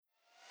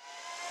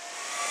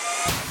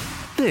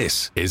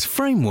This is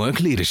Framework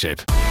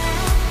Leadership.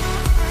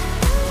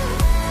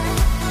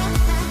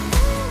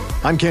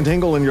 I'm Kent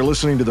Hingle, and you're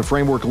listening to the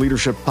Framework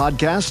Leadership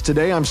Podcast.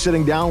 Today, I'm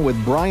sitting down with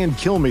Brian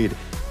Kilmeade.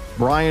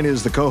 Brian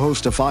is the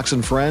co-host of Fox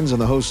and Friends and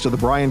the host of The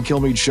Brian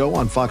Kilmeade Show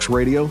on Fox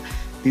Radio.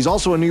 He's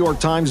also a New York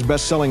Times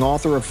bestselling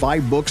author of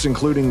 5 books,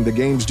 including The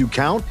Games Do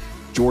Count,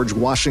 George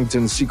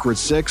Washington's Secret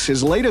Six.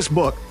 His latest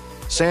book,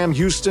 Sam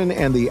Houston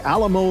and the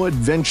Alamo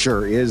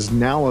Adventure, is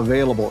now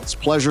available. It's a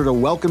pleasure to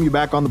welcome you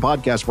back on the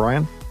podcast,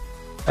 Brian.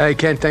 Hey,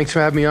 Ken, thanks for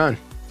having me on.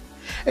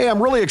 Hey,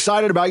 I'm really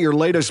excited about your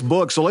latest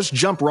book, so let's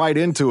jump right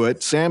into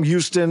it. Sam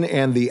Houston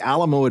and the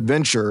Alamo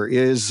Adventure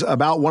is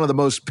about one of the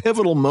most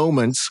pivotal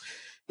moments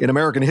in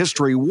American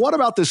history. What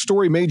about this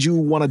story made you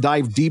want to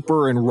dive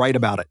deeper and write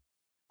about it?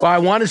 Well, I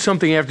wanted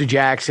something after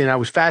Jackson. I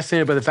was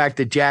fascinated by the fact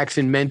that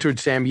Jackson mentored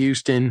Sam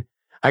Houston.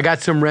 I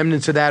got some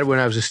remnants of that when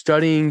I was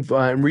studying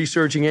and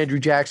researching Andrew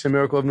Jackson,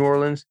 Miracle of New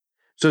Orleans.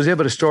 So I was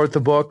able to start the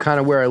book kind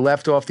of where I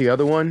left off the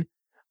other one,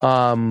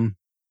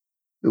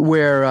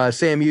 where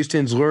Sam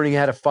Houston's learning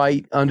how to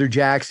fight under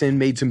Jackson,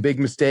 made some big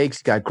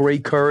mistakes, got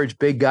great courage,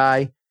 big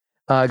guy,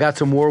 got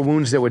some war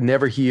wounds that would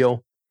never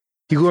heal.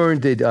 He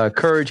learned that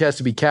courage has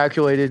to be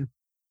calculated.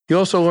 He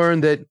also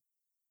learned that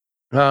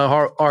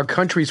our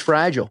country's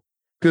fragile,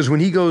 because when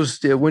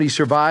he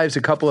survives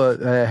a couple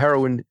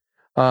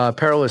of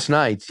perilous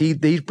nights, he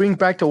brings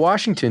back to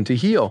Washington to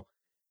heal.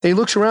 And he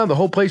looks around, the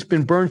whole place has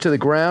been burned to the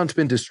ground, it's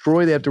been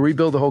destroyed. They have to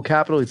rebuild the whole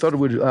capital. He thought it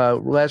would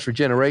last for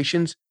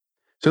generations.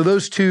 So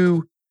those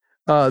two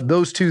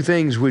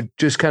things would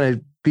just kind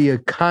of be a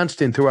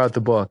constant throughout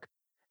the book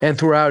and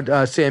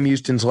throughout Sam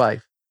Houston's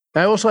life.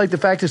 And I also like the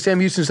fact that Sam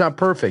Houston's not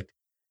perfect.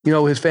 You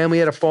know, his family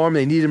had a farm.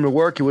 They needed him to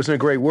work. He wasn't a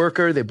great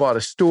worker. They bought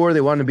a store.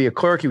 They wanted him to be a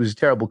clerk. He was a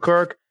terrible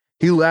clerk.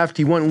 He left.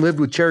 He went and lived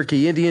with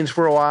Cherokee Indians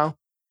for a while.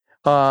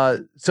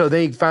 So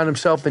then he found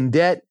himself in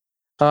debt,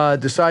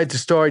 decided to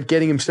start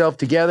getting himself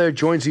together,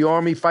 joins the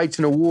army, fights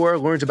in a war,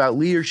 learns about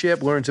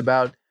leadership, learns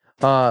about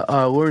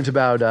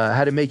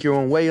how to make your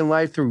own way in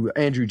life through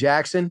Andrew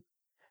Jackson.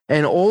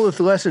 And all of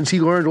the lessons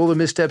he learned, all the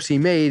missteps he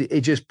made,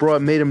 it just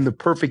made him the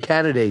perfect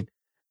candidate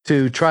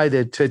to try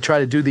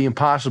to do the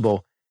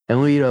impossible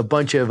and lead a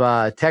bunch of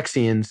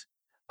Texians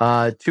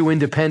to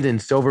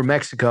independence over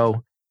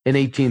Mexico in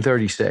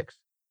 1836.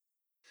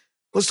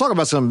 Let's talk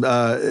about some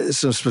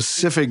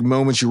specific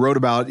moments you wrote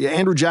about.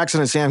 Andrew Jackson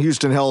and Sam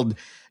Houston held,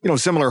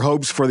 similar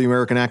hopes for the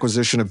American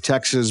acquisition of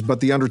Texas, but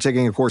the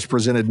undertaking, of course,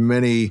 presented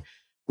many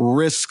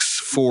risks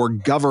for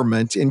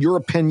government. In your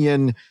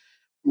opinion,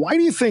 why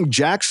do you think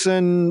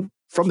Jackson,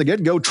 from the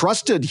get-go,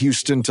 trusted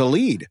Houston to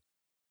lead?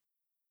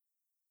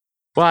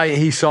 Well,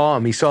 he saw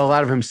him. He saw a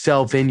lot of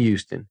himself in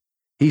Houston.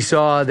 He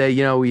saw that,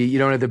 you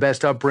don't have the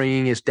best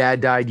upbringing. His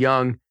dad died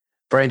young.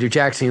 For Andrew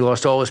Jackson, he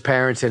lost all his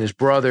parents and his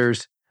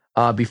brothers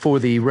before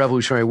the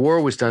Revolutionary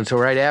War was done. So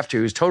right after,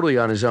 he was totally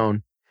on his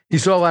own. He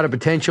saw a lot of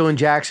potential in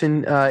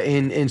Jackson,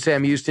 in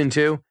Sam Houston,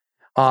 too.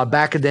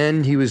 Back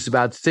then, he was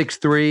about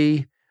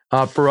 6'3".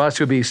 For us,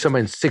 it would be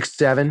someone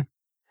 6'7",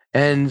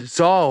 and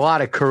saw a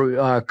lot of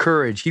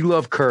courage. He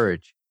loved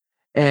courage.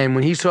 And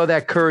when he saw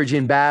that courage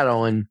in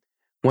battle, and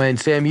when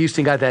Sam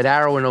Houston got that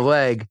arrow in the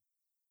leg,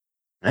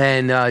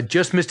 and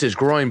just missed his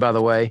groin, by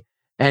the way,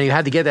 and he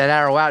had to get that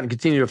arrow out and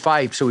continue to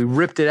fight, so he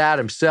ripped it out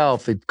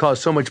himself. It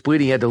caused so much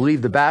bleeding, he had to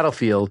leave the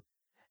battlefield.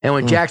 And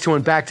when Jackson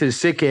went back to the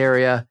sick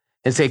area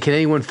and said, "Can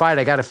anyone fight?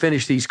 I got to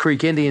finish these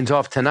Creek Indians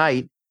off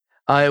tonight,"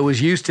 it was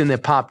Houston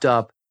that popped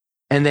up.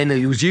 And then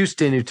it was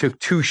Houston who took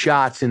 2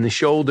 shots in the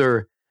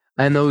shoulder,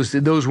 and those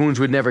wounds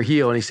would never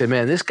heal. And he said,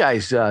 "Man, this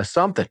guy's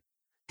something.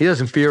 He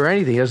doesn't fear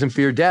anything. He doesn't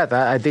fear death.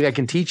 I think I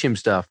can teach him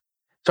stuff."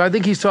 So I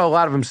think he saw a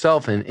lot of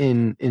himself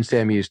in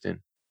Sam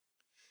Houston.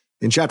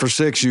 In Chapter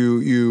 6,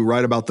 you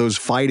write about those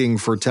fighting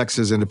for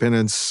Texas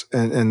independence,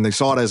 and they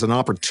saw it as an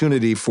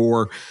opportunity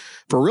for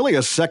really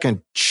a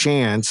second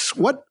chance.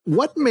 What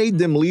made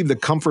them leave the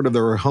comfort of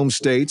their home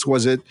states?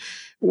 Was it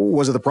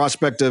the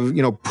prospect of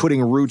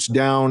putting roots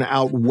down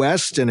out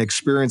west and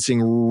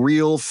experiencing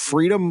real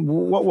freedom?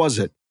 What was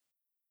it?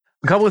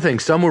 A couple of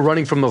things. Some were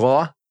running from the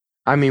law.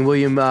 I mean,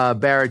 William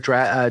Barrett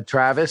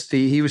Travis,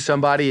 he was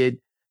somebody.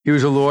 He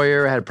was a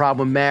lawyer, had a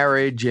problem with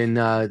marriage,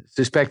 and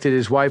suspected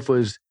his wife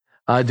was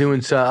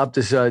doing up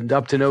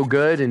to no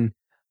good, and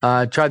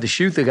tried to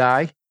shoot the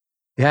guy.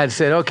 He had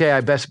said, "Okay,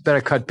 I better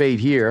cut bait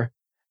here."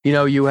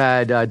 You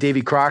had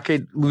Davy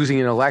Crockett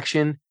losing an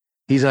election.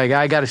 He's like,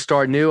 "I got to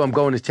start new. I'm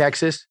going to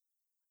Texas."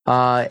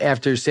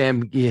 After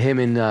him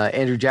and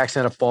Andrew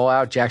Jackson had a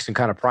fallout, Jackson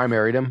kind of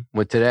primaried him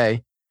with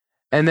Today.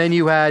 And then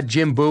you had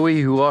Jim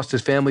Bowie, who lost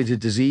his family to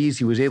disease.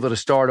 He was able to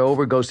start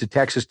over, goes to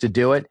Texas to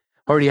do it.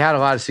 Already had a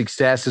lot of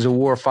success as a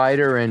war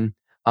fighter and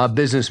a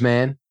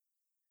businessman.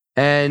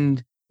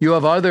 And you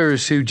have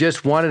others who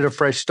just wanted a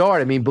fresh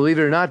start. I mean, believe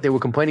it or not, they were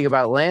complaining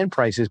about land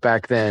prices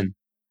back then.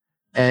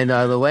 And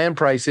the land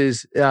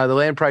prices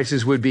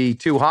would be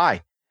too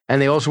high.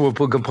 And they also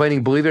were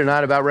complaining, believe it or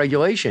not, about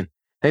regulation.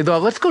 And they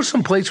thought, let's go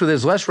someplace where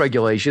there's less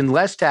regulation,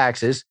 less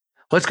taxes.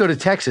 Let's go to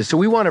Texas. So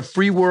we want a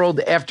free world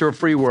after a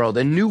free world,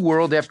 a new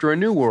world after a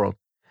new world.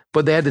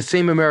 But they had the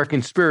same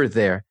American spirit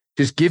there.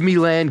 Just give me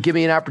land, give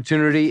me an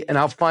opportunity, and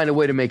I'll find a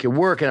way to make it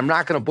work. And I'm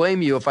not going to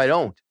blame you if I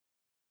don't.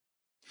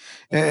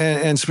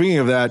 And speaking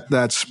of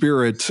that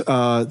spirit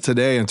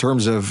today, in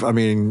terms of, I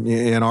mean,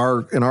 in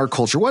our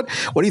culture, what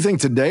do you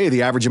think today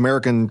the average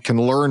American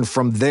can learn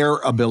from their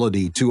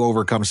ability to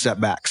overcome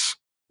setbacks?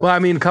 Well, I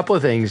mean, a couple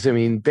of things. I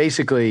mean,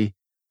 basically,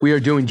 we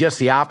are doing just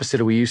the opposite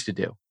of what we used to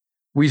do.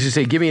 We used to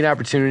say, give me an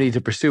opportunity to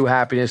pursue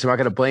happiness. I'm not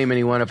going to blame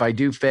anyone. If I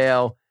do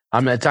fail,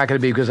 it's not going to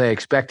be because I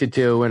expected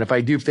to. And if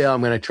I do fail, I'm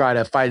going to try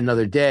to fight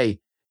another day.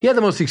 Yeah, the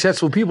most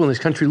successful people in this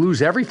country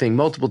lose everything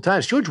multiple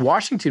times. George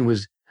Washington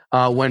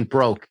went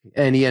broke,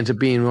 and he ends up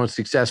being the most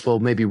successful,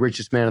 maybe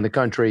richest man in the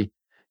country.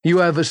 You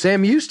have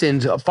Sam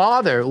Houston's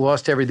father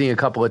lost everything a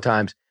couple of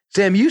times.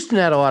 Sam Houston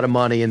had a lot of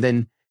money, and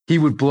then he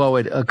would blow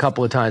it a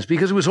couple of times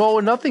because it was all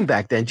or nothing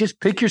back then.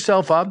 Just pick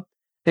yourself up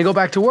and go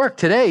back to work.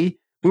 Today,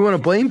 we want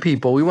to blame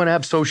people. We want to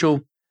have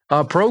social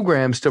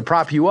programs to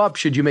prop you up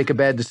should you make a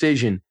bad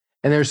decision.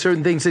 And there are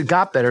certain things that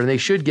got better, and they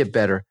should get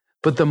better.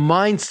 But the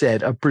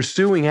mindset of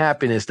pursuing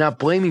happiness, not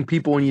blaming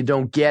people when you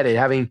don't get it,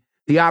 having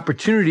the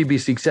opportunity to be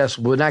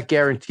successful, but not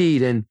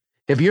guaranteed. And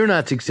if you're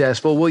not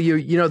successful, well,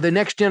 the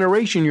next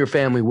generation your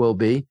family will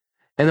be.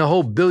 And the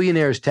whole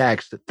billionaires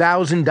tax,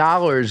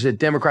 $1,000 that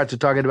Democrats are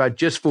talking about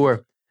just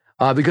for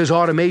because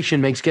automation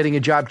makes getting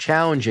a job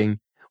challenging,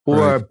 or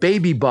right.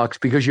 Baby bucks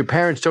because your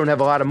parents don't have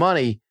a lot of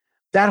money.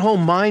 That whole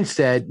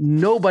mindset,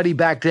 nobody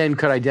back then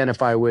could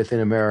identify with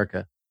in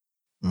America.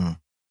 Mm.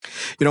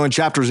 In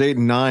chapters 8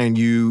 and 9,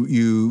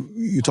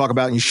 you talk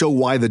about and you show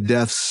why the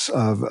deaths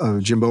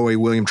of Jim Bowie,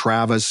 William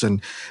Travis,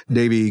 and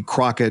Davy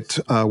Crockett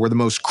were the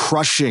most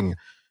crushing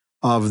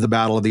of the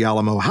Battle of the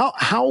Alamo.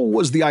 How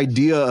was the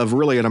idea of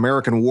really an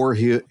American war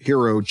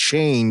hero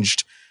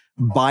changed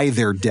by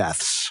their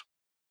deaths?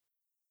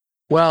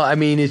 Well, I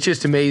mean, it's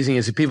just amazing.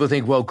 As people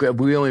think, well,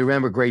 we only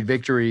remember great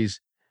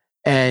victories.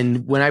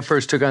 And when I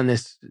first took on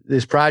this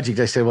project,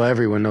 I said, well,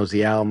 everyone knows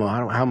the Alamo.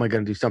 How am I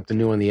going to do something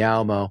new on the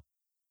Alamo?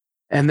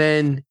 And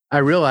then I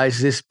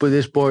realized this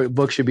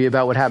book should be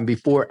about what happened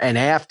before and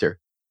after.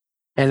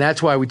 And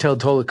that's why we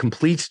told a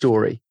complete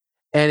story.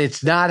 And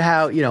it's not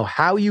how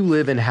you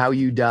live and how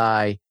you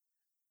die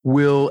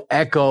will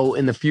echo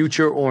in the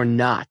future or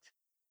not.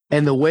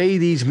 And the way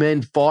these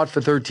men fought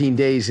for 13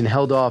 days and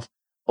held off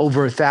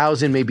over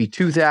 1,000, maybe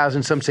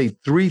 2,000, some say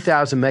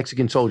 3,000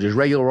 Mexican soldiers,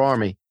 regular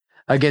army,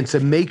 against a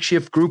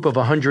makeshift group of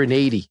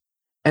 180.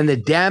 And the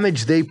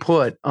damage they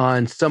put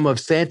on some of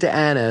Santa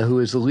Anna, who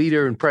is the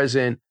leader and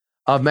president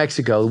of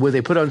Mexico, where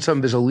they put on some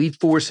of his elite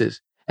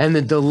forces, and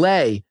the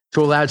delay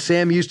to allow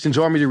Sam Houston's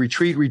army to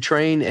retreat,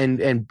 retrain,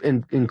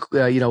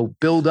 and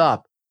build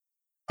up,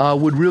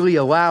 would really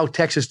allow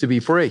Texas to be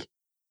free.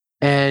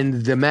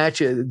 And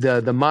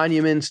the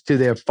monuments to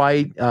their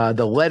fight,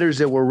 the letters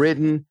that were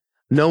written,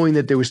 knowing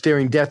that they were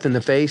staring death in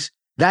the face,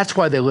 that's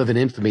why they live in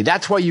infamy.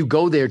 That's why you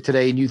go there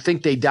today and you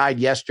think they died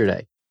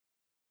yesterday.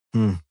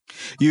 Do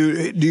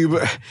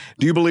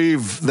you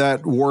believe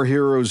that war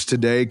heroes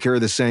today carry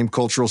the same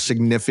cultural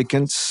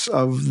significance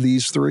of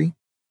these three?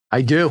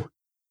 I do.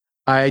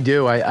 I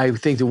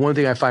think the one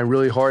thing I find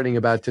really heartening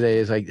about today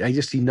is I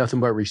just see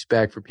nothing but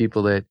respect for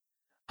people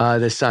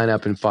that sign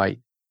up and fight.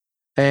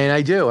 And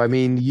I do. I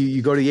mean,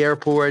 you go to the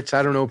airports.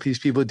 I don't know if these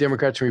people are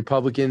Democrats and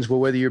Republicans, but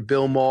whether you're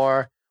Bill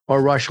Maher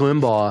or Rush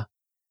Limbaugh,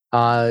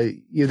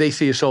 they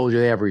see a soldier,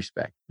 they have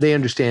respect. They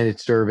understand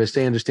its service.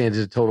 They understand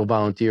it's a total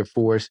volunteer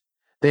force.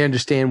 They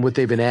understand what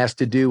they've been asked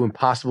to do,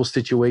 impossible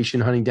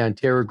situation, hunting down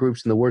terror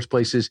groups in the worst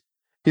places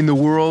in the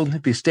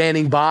world, be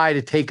standing by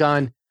to take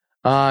on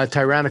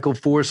tyrannical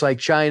force like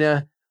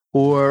China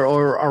or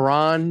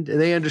Iran.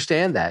 They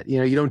understand that.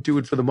 You don't do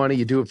it for the money,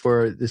 you do it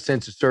for the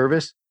sense of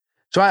service.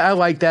 So I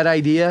like that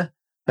idea.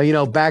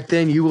 Back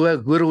then you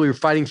literally were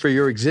fighting for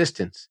your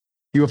existence.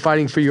 You were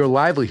fighting for your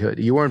livelihood.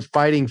 You weren't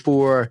fighting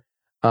for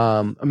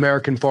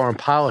American foreign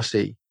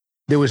policy.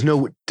 There was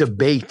no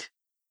debate.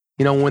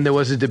 When there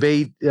was a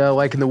debate,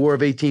 like in the War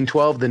of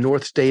 1812, the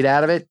North stayed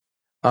out of it.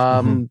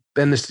 And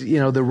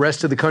the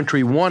rest of the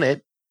country won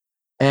it.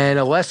 And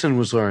a lesson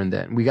was learned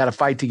then. We got to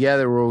fight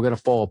together or we're going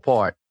to fall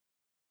apart.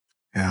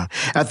 Yeah.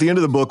 At the end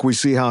of the book, we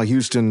see how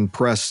Houston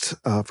pressed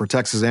for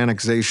Texas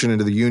annexation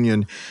into the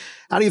Union.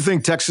 How do you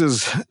think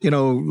Texas,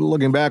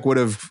 looking back, would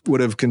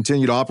have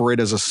continued to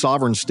operate as a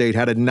sovereign state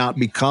had it not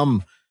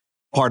become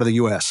part of the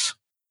U.S.?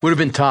 Would have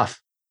been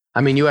tough. I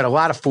mean, you had a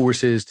lot of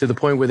forces to the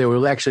point where they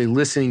were actually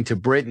listening to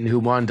Britain, who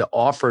wanted to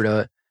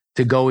offer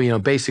to go,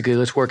 basically,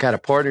 let's work out a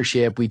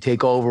partnership. We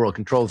take over, we'll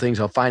control things,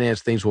 I'll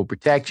finance things, we'll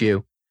protect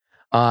you.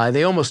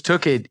 They almost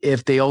took it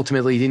if they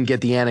ultimately didn't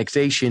get the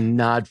annexation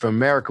nod from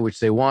America,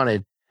 which they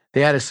wanted.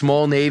 They had a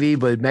small navy,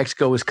 but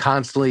Mexico was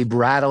constantly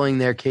rattling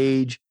their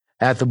cage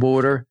at the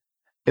border.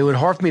 It would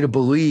hard for me to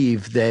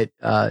believe that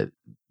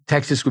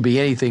Texas would be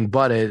anything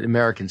but an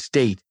American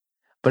state.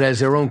 But as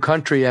their own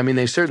country, I mean,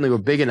 they certainly were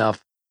big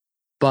enough,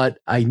 but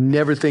I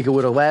never think it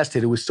would have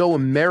lasted. It was so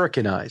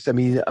Americanized. I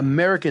mean,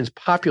 Americans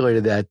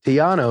populated that.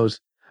 Tejanos,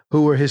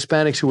 who were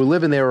Hispanics who were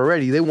living there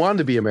already, they wanted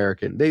to be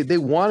American. They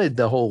wanted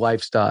the whole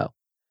lifestyle.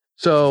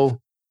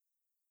 So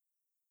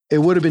it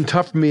would have been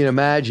tough for me to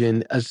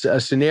imagine a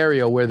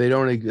scenario where they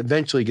don't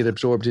eventually get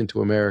absorbed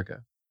into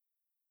America.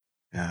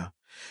 Yeah.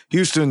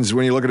 Houston's,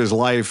 when you look at his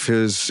life,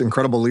 his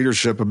incredible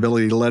leadership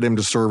ability led him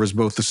to serve as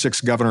both the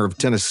 6th governor of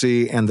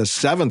Tennessee and the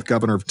 7th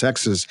governor of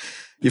Texas.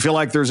 You feel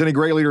like there's any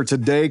great leader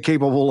today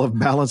capable of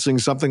balancing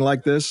something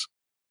like this?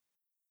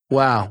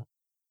 Wow.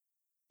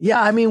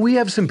 Yeah, I mean, we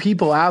have some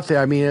people out there.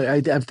 I mean,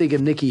 I'm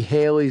thinking Nikki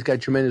Haley's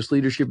got tremendous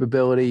leadership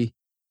ability.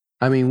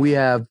 I mean, we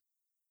have,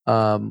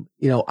 I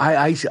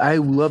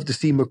love to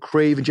see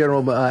McCraven,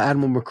 General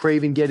Admiral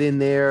McCraven get in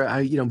there.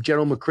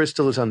 General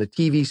McChrystal is on the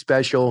TV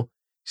special.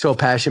 So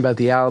passionate about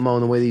the Alamo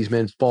and the way these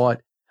men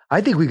fought.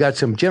 I think we got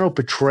some. General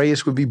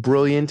Petraeus would be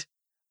brilliant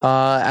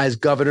as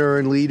governor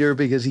and leader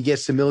because he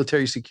gets the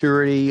military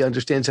security,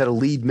 understands how to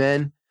lead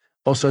men,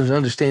 also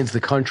understands the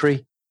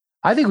country.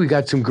 I think we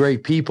got some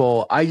great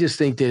people. I just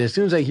think that as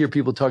soon as I hear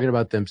people talking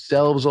about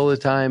themselves all the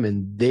time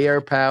and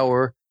their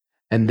power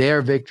and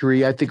their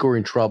victory, I think we're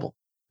in trouble.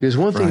 Because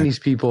one thing these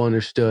people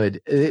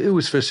understood, it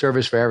was for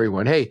service for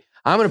everyone. Hey,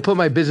 I'm going to put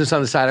my business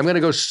on the side. I'm going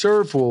to go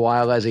serve for a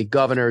while as a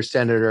governor or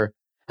senator,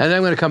 and then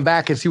I'm going to come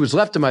back and see what's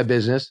left of my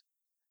business.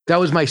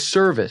 That was my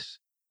service.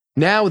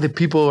 Now the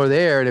people are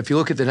there, and if you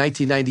look at the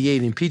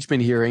 1998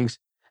 impeachment hearings,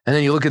 and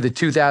then you look at the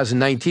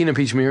 2019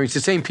 impeachment hearings,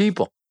 it's the same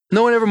people.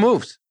 No one ever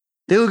moves.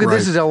 They look at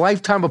this as a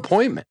lifetime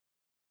appointment.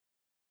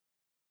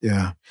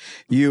 Yeah.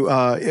 You,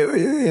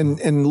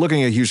 in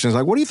looking at Houston,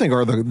 like, what do you think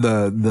are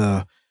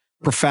the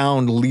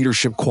profound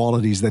leadership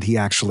qualities that he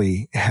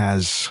actually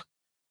has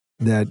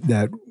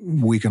that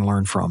we can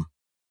learn from?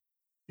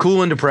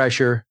 Cool under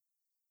pressure,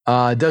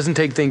 doesn't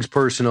take things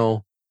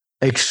personal,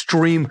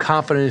 extreme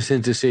confidence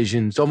in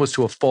decisions, almost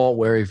to a fault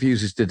where he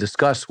refuses to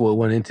discuss what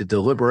went into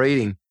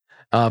deliberating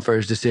for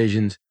his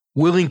decisions,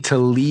 willing to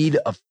lead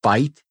a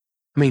fight.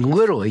 I mean,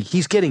 literally,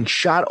 he's getting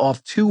shot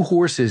off 2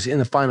 horses in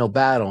the final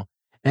battle.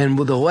 And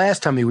the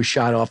last time he was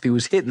shot off, he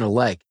was hit in the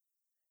leg.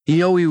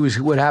 He was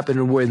what happened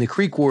in the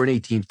Creek War in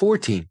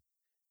 1814.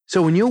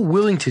 So when you're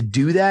willing to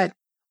do that,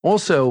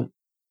 also,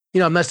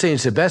 I'm not saying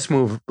it's the best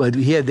move, but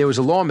there was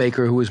a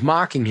lawmaker who was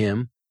mocking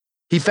him.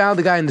 He found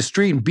the guy in the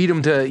street and beat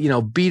him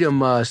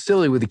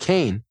silly with a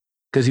cane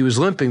because he was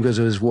limping because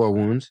of his war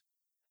wounds.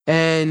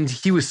 And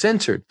he was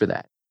censored for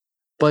that.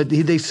 But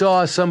they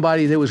saw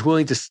somebody that was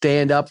willing to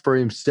stand up for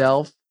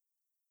himself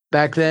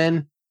back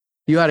then.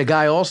 You had a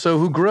guy also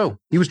who grew.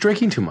 He was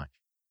drinking too much.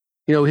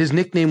 His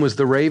nickname was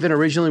the Raven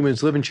originally when he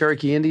was living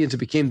Cherokee Indians. It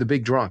became the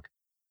Big Drunk.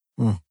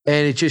 And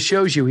it just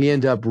shows you he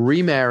ended up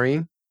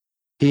remarrying.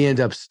 He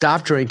ended up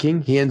stopped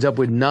drinking. He ends up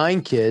with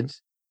 9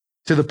 kids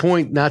to the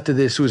point, not that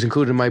this was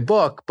included in my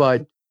book,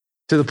 but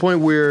to the point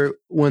where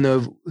when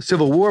the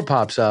Civil War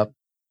pops up,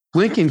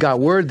 Lincoln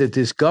got word that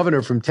this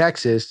governor from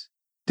Texas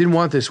didn't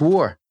want this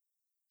war.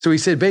 So he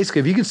said,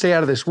 basically, if you can stay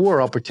out of this war,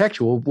 I'll protect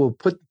you. We'll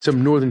put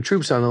some Northern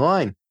troops on the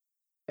line.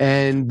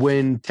 And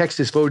when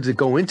Texas voted to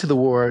go into the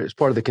war as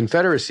part of the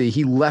Confederacy,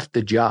 he left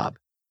the job.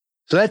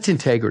 So that's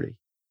integrity.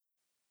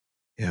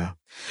 Yeah.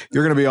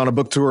 You're going to be on a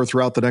book tour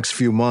throughout the next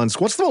few months.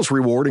 What's the most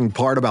rewarding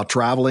part about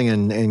traveling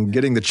and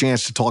getting the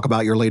chance to talk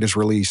about your latest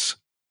release?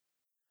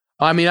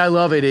 I mean, I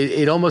love it.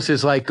 It almost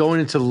is like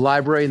going into the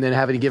library and then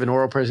having to give an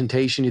oral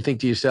presentation. You think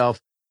to yourself,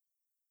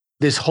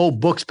 this whole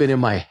book's been in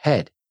my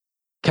head.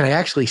 Can I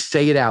actually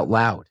say it out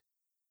loud?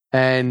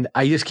 And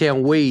I just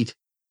can't wait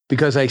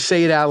because I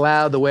say it out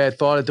loud the way I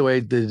thought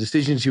it, the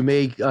decisions you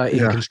make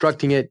in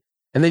constructing it,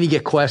 and then you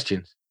get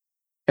questions.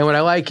 And what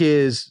I like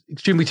is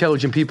extremely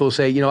intelligent people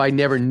say, I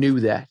never knew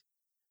that,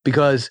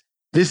 because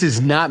this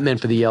is not meant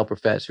for the Yale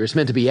professor. It's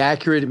meant to be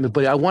accurate,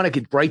 but I want to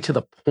get right to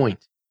the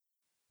point.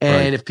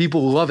 And if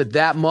people love it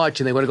that much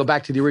and they want to go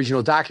back to the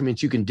original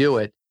documents, you can do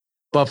it.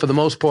 But for the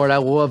most part, I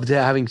love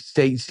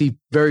see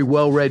very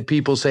well-read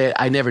people say,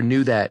 I never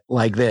knew that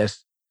like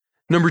this.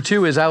 Number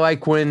 2 is I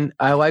like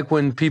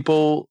when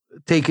people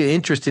take an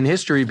interest in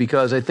history,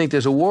 because I think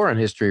there's a war on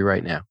history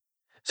right now.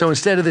 So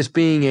instead of this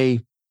being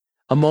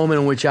a moment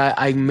in which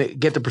I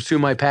get to pursue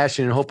my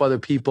passion and hope other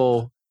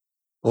people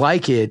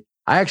like it,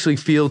 I actually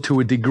feel to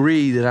a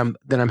degree that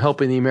I'm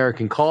helping the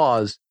American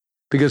cause,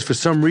 because for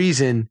some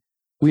reason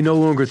we no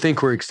longer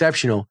think we're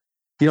exceptional.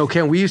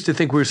 Ken, we used to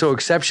think we were so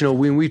exceptional.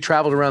 When we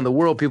traveled around the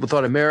world, people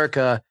thought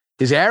America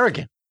is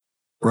arrogant.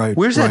 Right.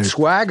 Where's that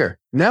swagger?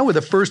 Now we're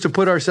the first to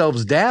put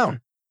ourselves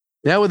down.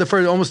 Now we're the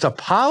first almost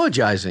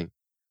apologizing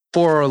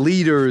for our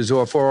leaders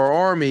or for our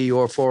army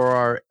or for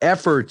our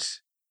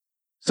efforts.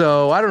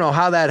 So I don't know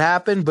how that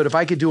happened, but if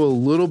I could do a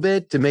little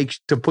bit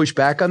to push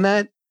back on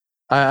that,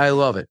 I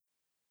love it.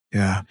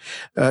 Yeah.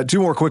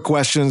 2 more quick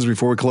questions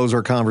before we close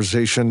our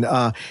conversation.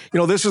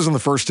 This isn't the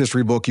first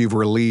history book you've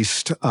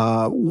released.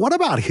 What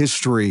about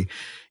history,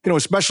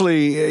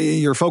 especially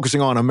you're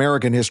focusing on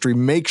American history,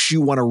 makes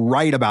you want to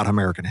write about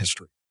American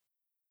history?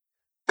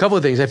 A couple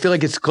of things. I feel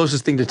like it's the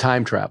closest thing to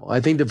time travel.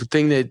 I think the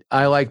thing that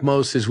I like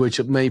most is, which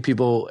many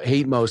people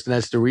hate most, and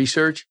that's the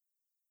research.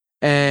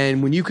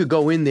 And when you could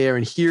go in there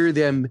and hear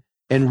them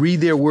and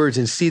read their words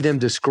and see them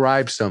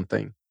describe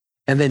something,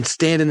 and then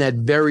stand in that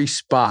very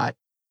spot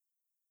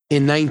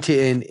in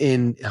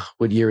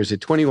what year is it?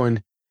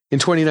 21. in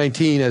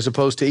 2019 as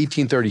opposed to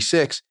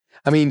 1836.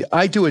 I mean,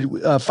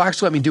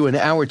 Fox let me do an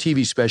hour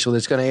TV special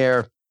that's going to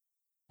air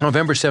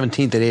November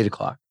 17th at 8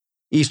 o'clock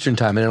Eastern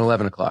time and at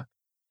 11 o'clock.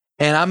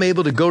 And I'm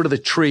able to go to the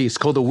tree. It's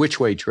called the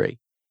Which-Way Tree.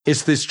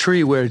 It's this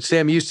tree where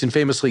Sam Houston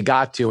famously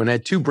got to and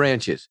had two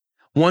branches.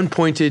 One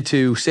pointed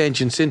to San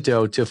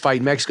Jacinto to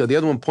fight Mexico. The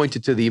other one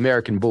pointed to the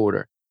American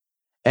border.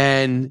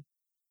 And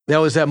that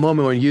was that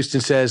moment when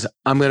Houston says,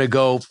 I'm going to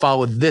go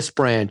follow this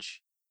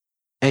branch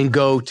and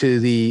go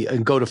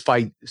to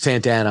fight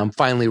Santa Anna. I'm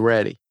finally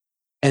ready.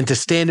 And to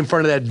stand in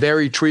front of that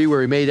very tree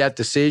where he made that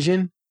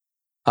decision,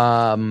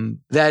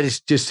 that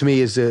is just, to me,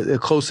 is the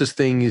closest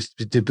thing is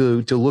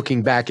to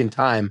looking back in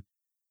time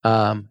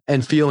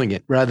and feeling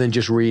it rather than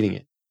just reading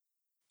it.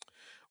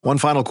 One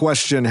final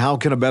question. How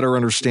can a better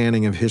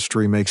understanding of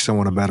history make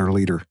someone a better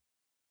leader?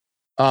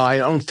 I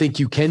don't think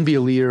you can be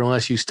a leader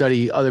unless you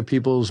study other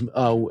people's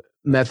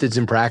methods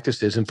and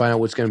practices and find out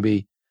what's going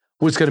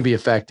to be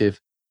effective.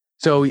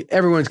 So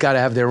everyone's got to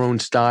have their own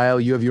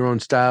style. You have your own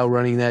style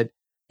running that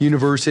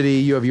university.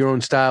 You have your own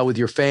style with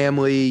your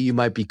family. You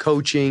might be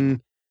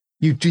coaching.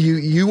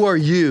 You are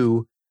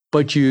you,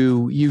 but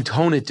you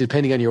tone it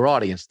depending on your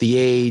audience, the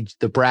age,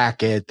 the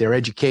bracket, their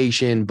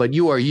education, but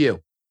you are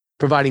you,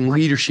 providing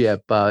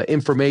leadership,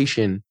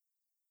 information.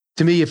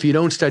 To me, if you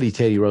don't study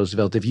Teddy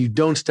Roosevelt, if you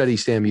don't study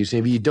Sam Houston,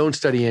 if you don't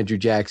study Andrew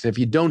Jackson, if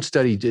you don't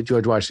study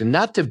George Washington,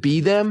 not to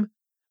be them,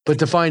 but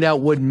to find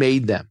out what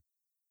made them,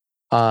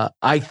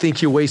 I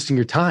think you're wasting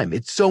your time.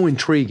 It's so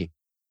intriguing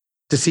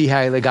to see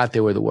how they got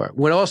there where they were.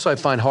 What also I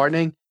find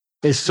heartening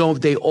is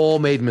they all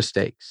made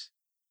mistakes,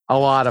 a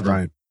lot of them.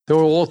 Right. There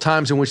were all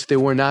times in which they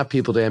were not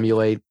people to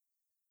emulate,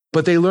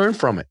 but they learned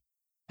from it.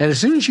 And as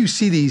soon as you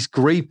see these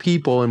great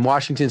people, in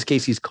Washington's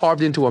case, he's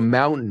carved into a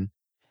mountain,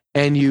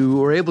 and you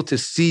were able to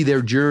see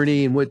their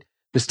journey and what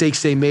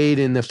mistakes they made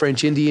in the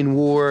French-Indian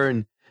War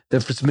and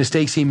the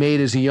mistakes he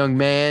made as a young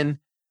man,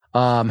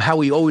 how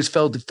he always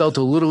felt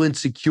a little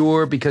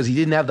insecure because he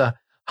didn't have the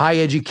high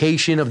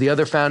education of the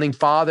other founding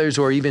fathers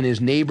or even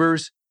his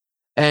neighbors.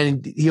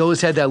 And he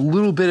always had that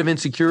little bit of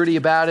insecurity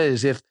about it,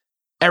 as if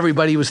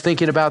everybody was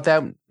thinking about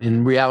that.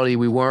 In reality,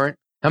 we weren't.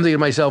 I'm thinking to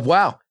myself,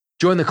 wow,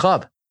 join the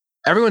club.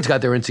 Everyone's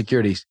got their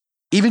insecurities.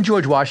 Even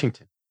George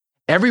Washington.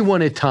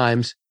 Everyone at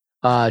times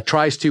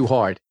tries too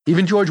hard.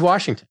 Even George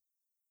Washington.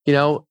 You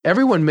know,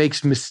 everyone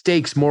makes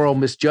mistakes, moral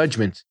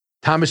misjudgments.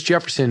 Thomas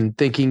Jefferson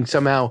thinking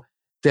somehow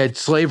that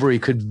slavery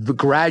could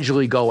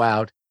gradually go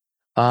out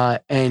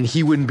and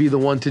he wouldn't be the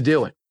one to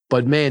do it.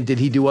 But man, did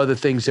he do other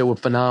things that were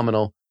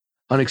phenomenal,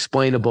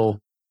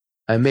 unexplainable,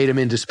 and made him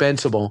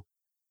indispensable.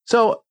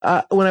 So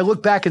when I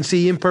look back and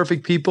see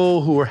imperfect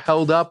people who are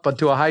held up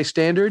to a high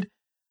standard,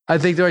 I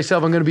think to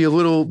myself, I'm going to be a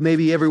little,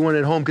 maybe everyone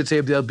at home could say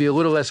they'll be a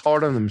little less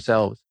hard on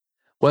themselves,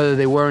 whether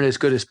they weren't as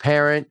good as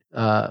parent,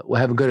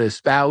 haven't good as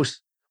spouse,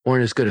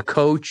 weren't as good a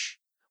coach,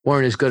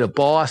 weren't as good a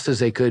boss as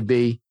they could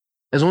be.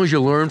 As long as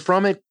you learn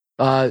from it,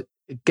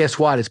 guess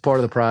what? It's part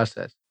of the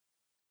process.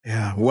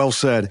 Yeah, well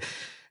said.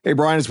 Hey,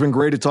 Brian, it's been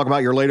great to talk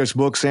about your latest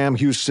book, Sam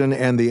Houston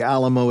and the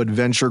Alamo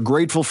Adventure.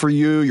 Grateful for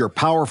you, your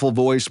powerful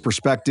voice,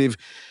 perspective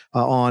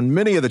on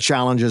many of the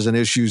challenges and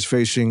issues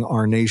facing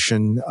our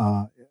nation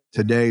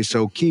today.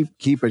 So keep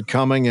it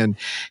coming. And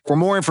for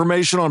more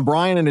information on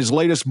Brian and his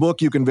latest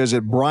book, you can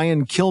visit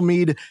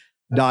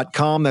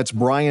briankilmeade.com. That's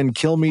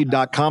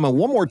briankilmeade.com. And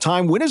one more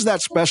time, when is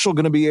that special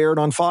going to be aired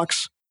on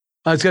Fox?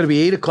 It's going to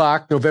be 8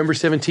 o'clock, November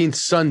 17th,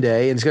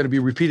 Sunday, and it's going to be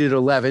repeated at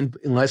 11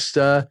 unless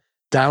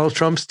Donald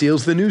Trump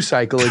steals the news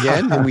cycle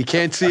again and we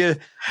can't see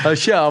a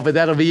show, but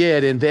that'll be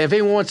it. And if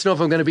anyone wants to know if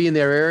I'm going to be in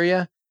their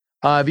area,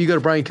 if you go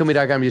to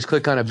briankilmeade.com, you just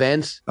click on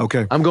events.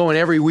 Okay. I'm going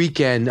every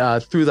weekend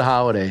through the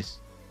holidays.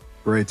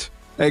 Great.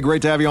 Hey,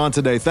 great to have you on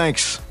today.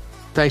 Thanks.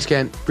 Thanks,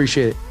 Ken.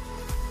 Appreciate it.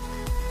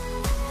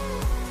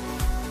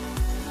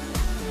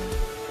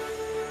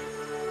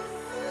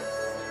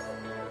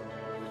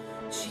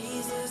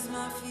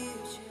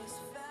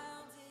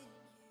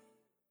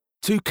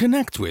 To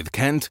connect with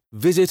Kent,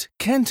 visit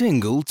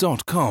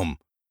kentingle.com.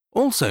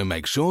 Also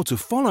make sure to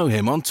follow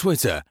him on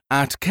Twitter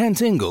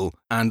 @KentIngle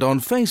and on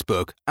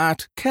Facebook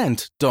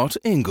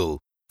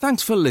 @kent.ingle.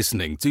 Thanks for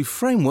listening to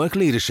Framework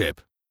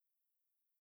Leadership.